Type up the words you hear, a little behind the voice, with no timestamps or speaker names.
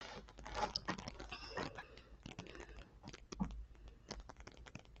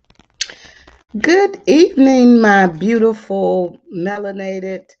Good evening, my beautiful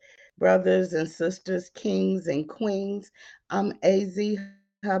melanated brothers and sisters, kings and queens. I'm AZ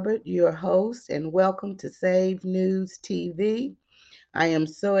Hubbard, your host, and welcome to Save News TV. I am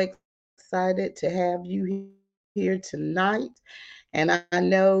so excited to have you here tonight, and I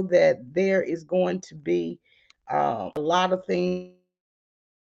know that there is going to be a lot of things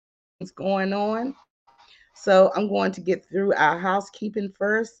going on. So I'm going to get through our housekeeping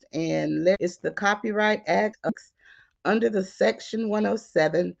first, and it's the Copyright Act of 1976 under the Section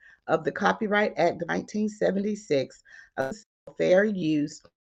 107 of the Copyright Act of 1976 allows for fair use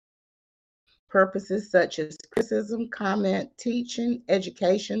purposes such as criticism, comment, teaching,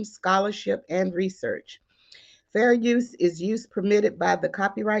 education, scholarship, and research. Fair use is use permitted by the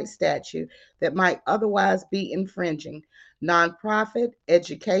copyright statute that might otherwise be infringing. Nonprofit,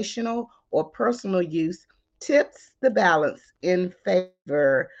 educational, or personal use tips the balance in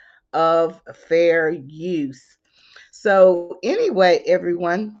favor of fair use. So, anyway,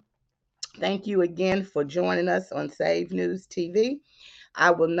 everyone, thank you again for joining us on Save News TV. I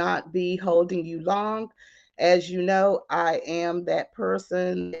will not be holding you long. As you know, I am that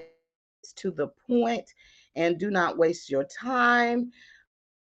person that gets to the point and do not waste your time.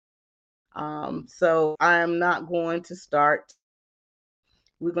 So I am not going to start today.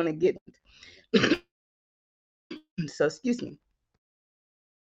 We're going to get so excuse me.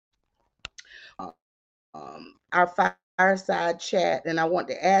 Our fireside chat, and I want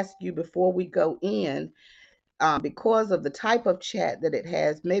to ask you before we go in, because of the type of chat that it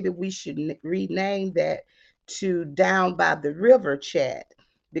has, maybe we should rename that to Down by the River chat,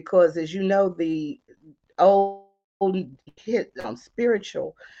 because as you know, the old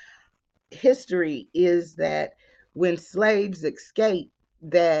spiritual history is that when slaves escaped,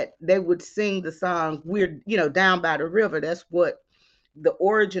 that they would sing the song "We're down by the river." That's what the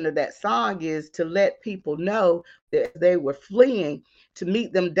origin of that song is, to let people know that they were fleeing, to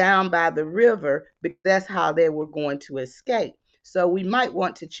meet them down by the river, because that's how they were going to escape. So we might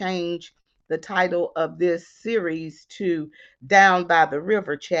want to change the title of this series to Down by the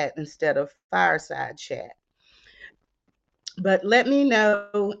River Chat instead of Fireside Chat. But let me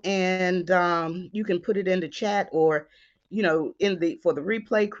know, and you can put it in the chat, or in the for the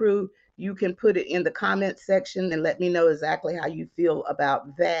replay crew, you can put it in the comment section and let me know exactly how you feel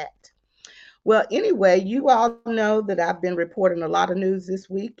about that. Well, anyway, you all know that I've been reporting a lot of news this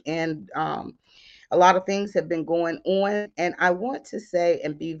week, and a lot of things have been going on, and I want to say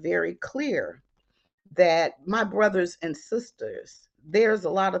and be very clear that my brothers and sisters, there's a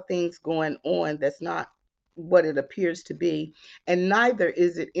lot of things going on that's not what it appears to be, and neither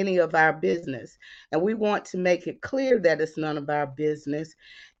is it any of our business. And we want to make it clear that it's none of our business,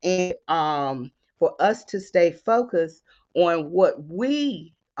 and for us to stay focused on what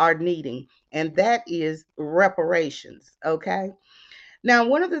we are needing, and that is reparations. Okay. Now,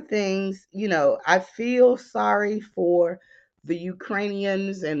 one of the things, I feel sorry for the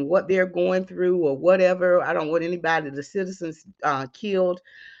Ukrainians and what they're going through or whatever. I don't want anybody, the citizens killed,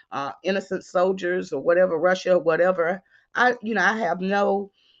 innocent soldiers or whatever, Russia, whatever. I have no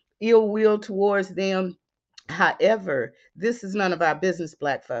ill will towards them. However, this is none of our business,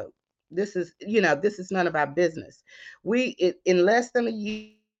 black folk. This is none of our business. In less than a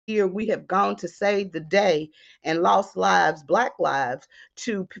year, we have gone to save the day and lost lives, black lives,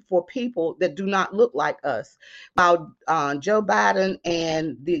 for people that do not look like us. While Joe Biden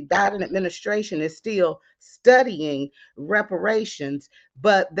and the Biden administration is still studying reparations,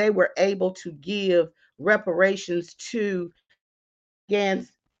 but they were able to give reparations to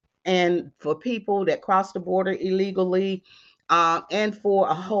Afghans and for people that crossed the border illegally, and for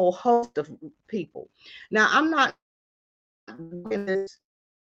a whole host of people. Now, I'm not bringing these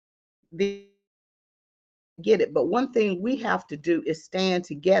people that get it, but one thing we have to do is stand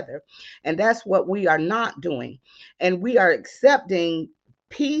together, and that's what we are not doing. And we are accepting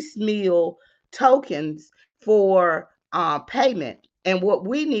piecemeal tokens for payment. And what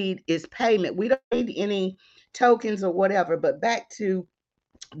we need is payment. We don't need any tokens or whatever. But back to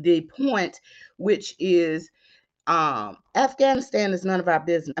the point, which is Afghanistan is none of our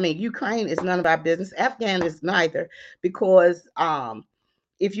business. I mean, Ukraine is none of our business. Afghan is neither, because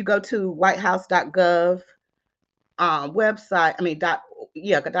if you go to whitehouse.gov website, I mean,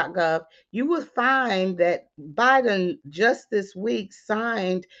 .gov, you will find that Biden just this week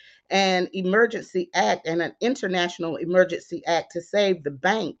signed an emergency act and an international emergency act to save the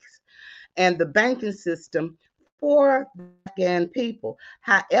banks and the banking system for the Afghan people.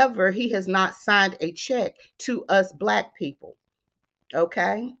 However, he has not signed a check to us black people.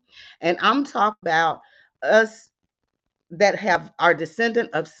 Okay. And I'm talking about us that have are descendant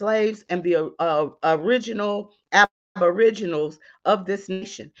of slaves and the original aboriginals of this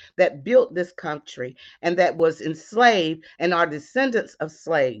nation that built this country and that was enslaved and are descendants of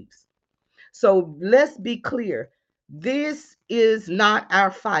slaves. So let's be clear. This is not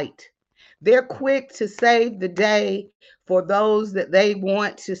our fight. They're quick to save the day for those that they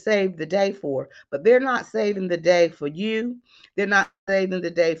want to save the day for, but they're not saving the day for you. They're not saving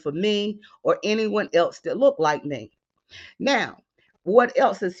the day for me or anyone else that look like me. Now, what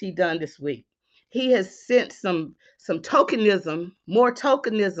else has he done this week? He has sent some tokenism, more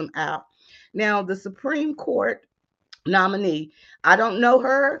tokenism out. Now, the Supreme Court nominee, I don't know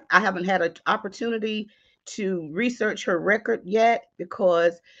her. I haven't had an opportunity to research her record yet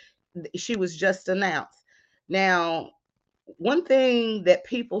because she was just announced. Now, one thing that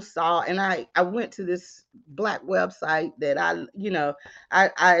people saw, and I went to this black website that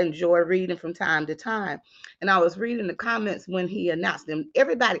I enjoy reading from time to time, and I was reading the comments when he announced them.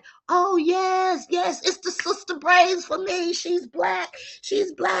 Everybody, oh yes, yes, it's the sister braids for me. She's black.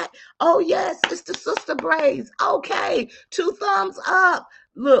 Oh yes, it's the sister braids. Okay, two thumbs up.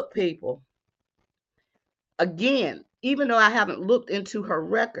 Look, people, again, even though I haven't looked into her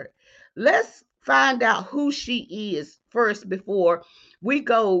record, let's find out who she is first before we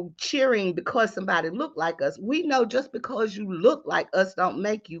go cheering because somebody look like us. We know just because you look like us don't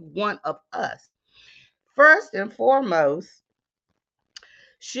make you one of us. First and foremost,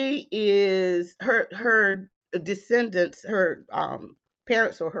 she is her descendants, her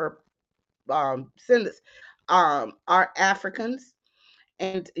parents or her descendants are Africans,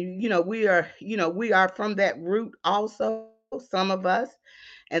 and we are from that root also, some of us,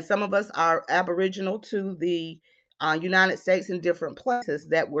 and some of us are aboriginal to the United States in different places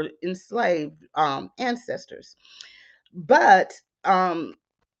that were enslaved ancestors. But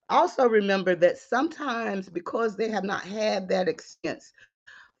also remember that sometimes because they have not had that experience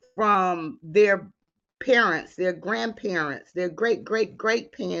from their parents, their grandparents, their great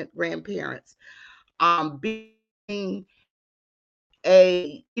grandparents, being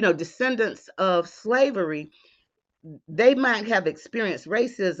descendants of slavery, they might have experienced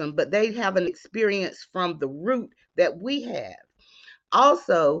racism, but they haven't experienced from the root that we have.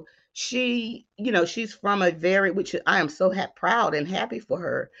 Also, she's from a very, which I am so proud and happy for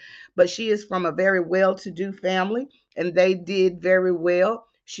her, but she is from a very well-to-do family, and they did very well.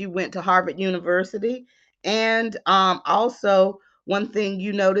 She went to Harvard University, and also one thing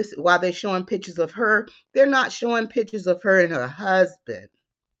you notice while they're showing pictures of her, they're not showing pictures of her and her husband.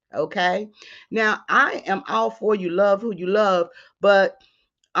 Okay. Now, I am all for you love who you love, but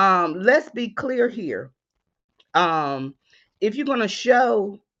let's be clear here. Um, if you're going to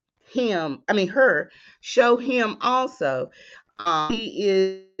show him, I mean, her, show him also. He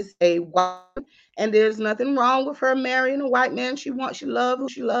is a white man, and there's nothing wrong with her marrying a white man. She love who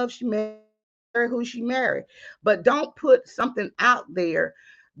she loves, she marry who she married. But don't put something out there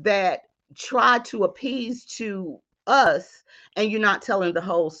that try to appease to us and you're not telling the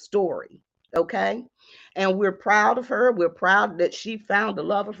whole story. Okay. And we're proud of her. We're proud that she found the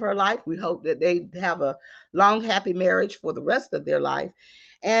love of her life. We hope that they have a long, happy marriage for the rest of their life.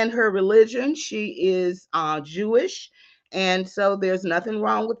 And her religion, she is Jewish. And so there's nothing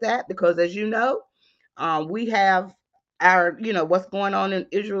wrong with that because, as you know, we have our, what's going on in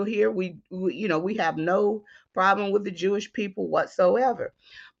Israel here. We have no problem with the Jewish people whatsoever.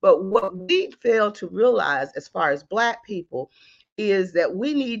 But what we fail to realize as far as Black people is that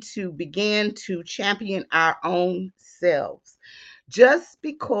we need to begin to champion our own selves. Just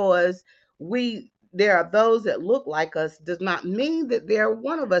because we there are those that look like us does not mean that they're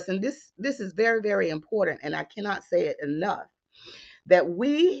one of us. And this is very, very important, and I cannot say it enough, that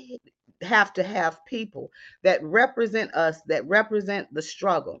we have to have people that represent us, that represent the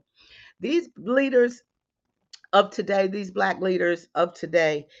struggle. These leaders of today, these Black leaders of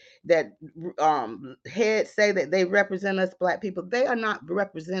today that head say that they represent us Black people, they are not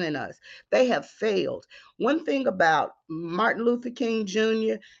representing us. They have failed. One thing about Martin Luther King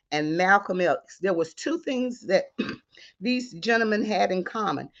Jr. and Malcolm X, there was two things that these gentlemen had in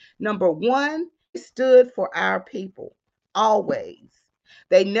common. Number one, they stood for our people always.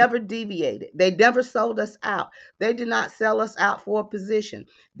 They never deviated. They never sold us out. They did not sell us out for a position.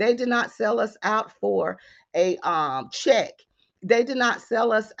 They did not sell us out for a check. They did not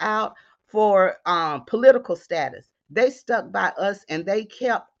sell us out for political status. They stuck by us and they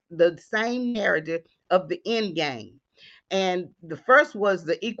kept the same narrative of the end game. And the first was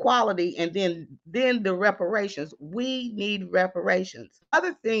the equality, and then the reparations. We need reparations.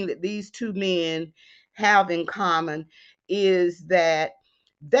 Other thing that these two men have in common is that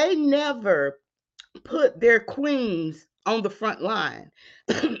they never put their queens on the front line.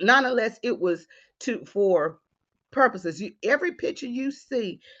 Not unless it was to for purposes. Every picture you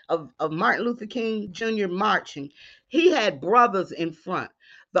see of Martin Luther King Jr. marching, he had brothers in front.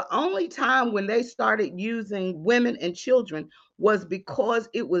 The only time when they started using women and children was because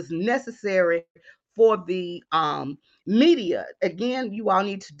it was necessary for the media. Again, you all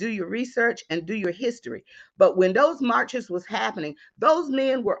need to do your research and do your history. But when those marches was happening, those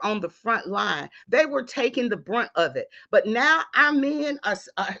men were on the front line. They were taking the brunt of it. But now our men are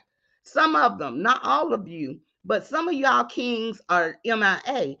some of them, not all of you, but some of y'all kings are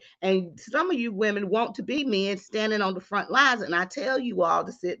MIA, and some of you women want to be men standing on the front lines. And I tell you all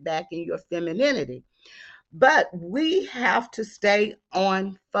to sit back in your femininity. But we have to stay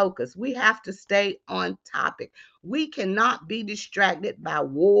on focus. We have to stay on topic. We cannot be distracted by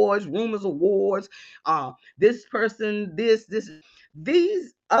wars, rumors of wars. This person, this,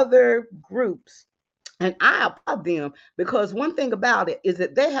 these other groups. And I applaud them because one thing about it is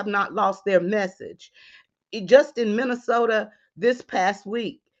that they have not lost their message. Just in Minnesota this past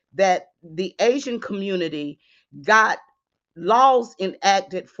week, that the Asian community got laws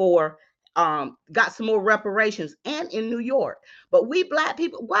enacted for got some more reparations, and in New York. But we black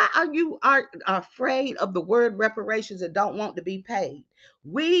people, why are afraid of the word reparations and don't want to be paid?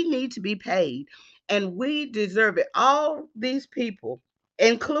 We need to be paid, and we deserve it. All these people,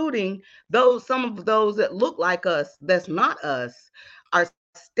 including those some of those that look like us, that's not us, are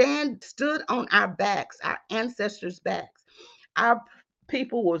stood on our backs, our ancestors' backs. Our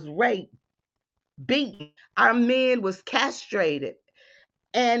people was raped, beaten. Our men was castrated.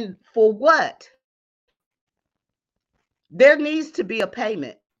 And for what? There needs to be a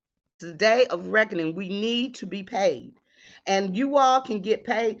payment. It's the day of reckoning. We need to be paid. And you all can get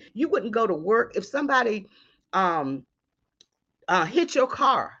paid. You wouldn't go to work if somebody um, hit your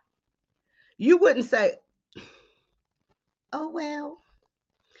car. You wouldn't say, oh, well,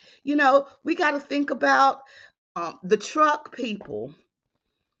 we got to think about the truck people.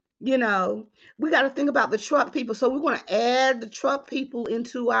 You know, we got to think about the truck people. So we want to add the truck people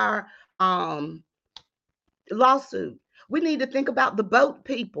into our um, lawsuit. We need to think about the boat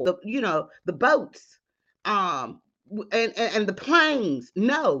people, the boats, um, and the planes.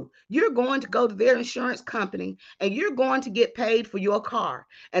 No, you're going to go to their insurance company and you're going to get paid for your car.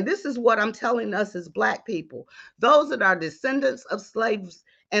 And this is what I'm telling us as black people, those that are descendants of slaves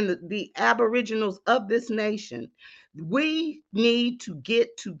and the aboriginals of this nation. We need to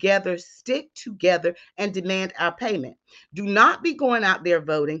get together, stick together, and demand our payment. Do not be going out there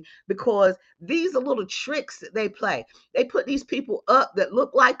voting, because these are little tricks that they play. They put these people up that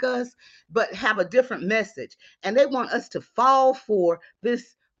look like us but have a different message, and they want us to fall for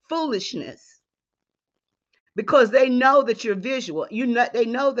this foolishness because they know that you're visual. They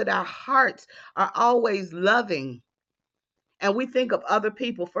know that our hearts are always loving and we think of other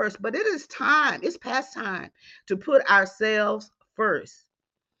people first. But it is time, it's past time to put ourselves first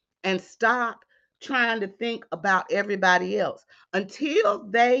and stop trying to think about everybody else. Until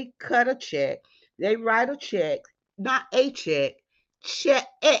they cut a check, they write a check, not a check, check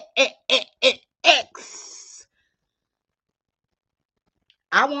X.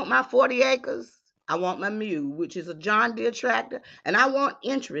 I want my 40 acres. I want my mule, which is a John Deere tractor, and I want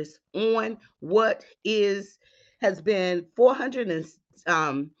interest on what has been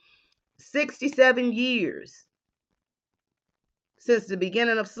 467 years since the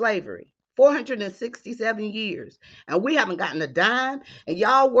beginning of slavery. 467 years. And we haven't gotten a dime. And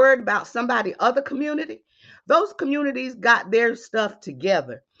y'all worried about somebody other community? Those communities got their stuff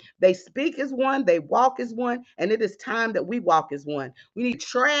together. They speak as one, they walk as one, and it is time that we walk as one. We need to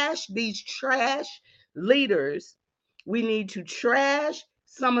trash these trash leaders. We need to trash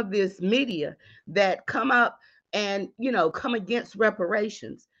some of this media that come up and, come against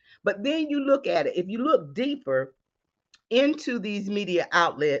reparations. But then you look at it, if you look deeper into these media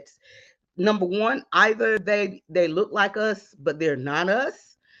outlets, number one, either they look like us but they're not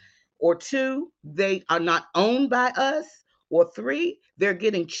us, or two, they are not owned by us, or three, they're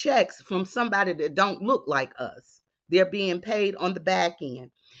getting checks from somebody that don't look like us. They're being paid on the back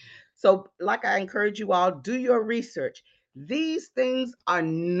end. So like I encourage you all, do your research. These things are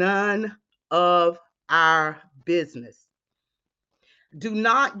none of our business. Do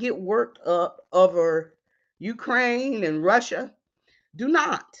not get worked up over Ukraine and Russia. Do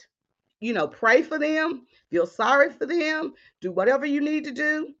not. Pray for them, feel sorry for them, do whatever you need to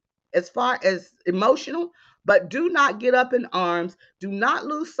do as far as emotional, but do not get up in arms. Do not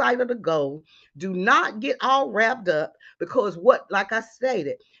lose sight of the goal. Do not get all wrapped up, because like I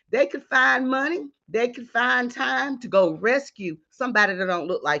stated, they could find money, they could find time to go rescue somebody that don't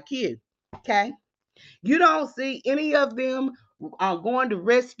look like you. Okay? You don't see any of them going to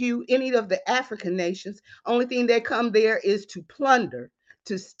rescue any of the African nations. Only thing they come there is to plunder,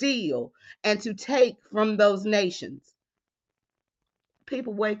 to steal, and to take from those nations.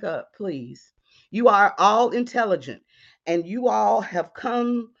 People, wake up, please. You are all intelligent, and you all have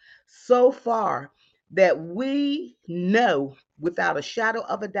come so far that we know without a shadow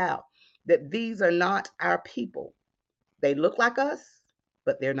of a doubt that these are not our people. They look like us,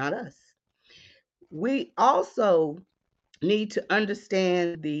 but they're not us. We also need to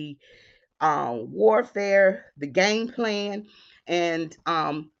understand the warfare, the game plan, and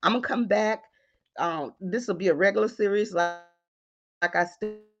I'm gonna come back. This will be a regular series, like I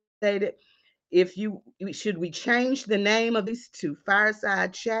stated. If you should we change the name of these to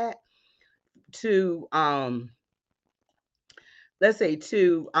Fireside Chat to let's say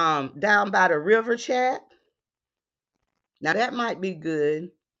to down by the river chat. Now that might be good,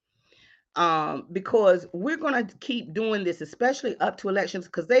 because we're going to keep doing this, especially up to elections,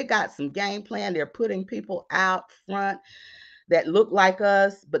 because they got some game plan. They're putting people out front that look like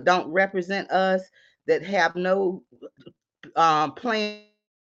us but don't represent us, that have no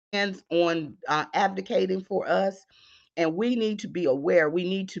plans on advocating for us. And we need to be aware. We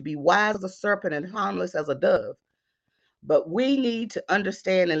need to be wise as a serpent and harmless as a dove. But we need to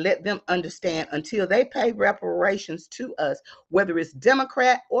understand and let them understand until they pay reparations to us, whether it's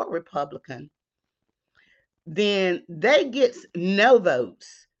Democrat or Republican, then they get no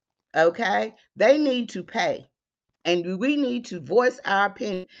votes. Okay? They need to pay. And we need to voice our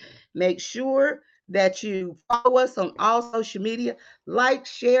opinion. Make sure that you follow us on all social media, like,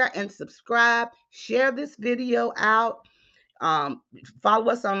 share, and subscribe. Share this video out. Um, Follow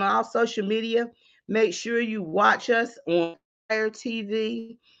us on all social media. Make sure you watch us on Fire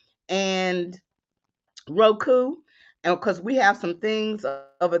TV and Roku, and because we have some things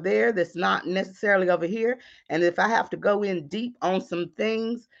over there that's not necessarily over here. And if I have to go in deep on some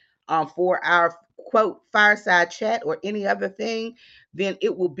things for our quote fireside chat or any other thing, then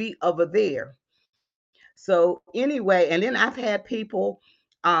it will be over there. So anyway, and then I've had people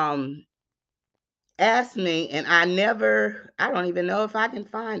um ask me, and I don't even know if I can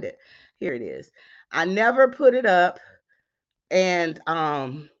find it. Here it is. I never put it up, and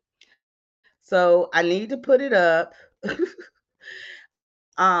so I need to put it up. It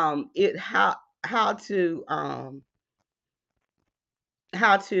how to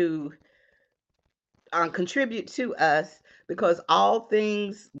how to contribute to us, because all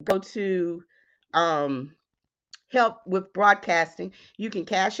things go to um help with broadcasting. You can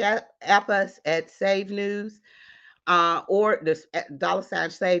app us at Save News, or the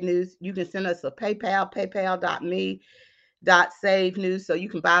 $ Save News. You can send us a PayPal, paypal.me/Save News, so you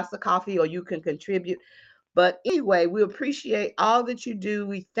can buy us a coffee or you can contribute. But anyway, we appreciate all that you do.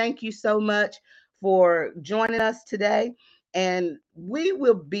 We thank you so much for joining us today. And we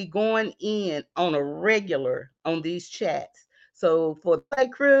will be going in on a regular on these chats. So for the play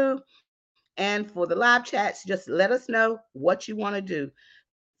crew and for the live chats, just let us know what you want to do.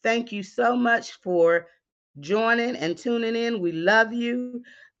 Thank you so much for joining and tuning in. We love you.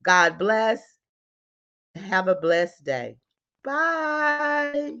 God bless, and have a blessed day.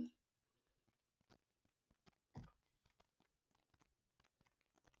 Bye.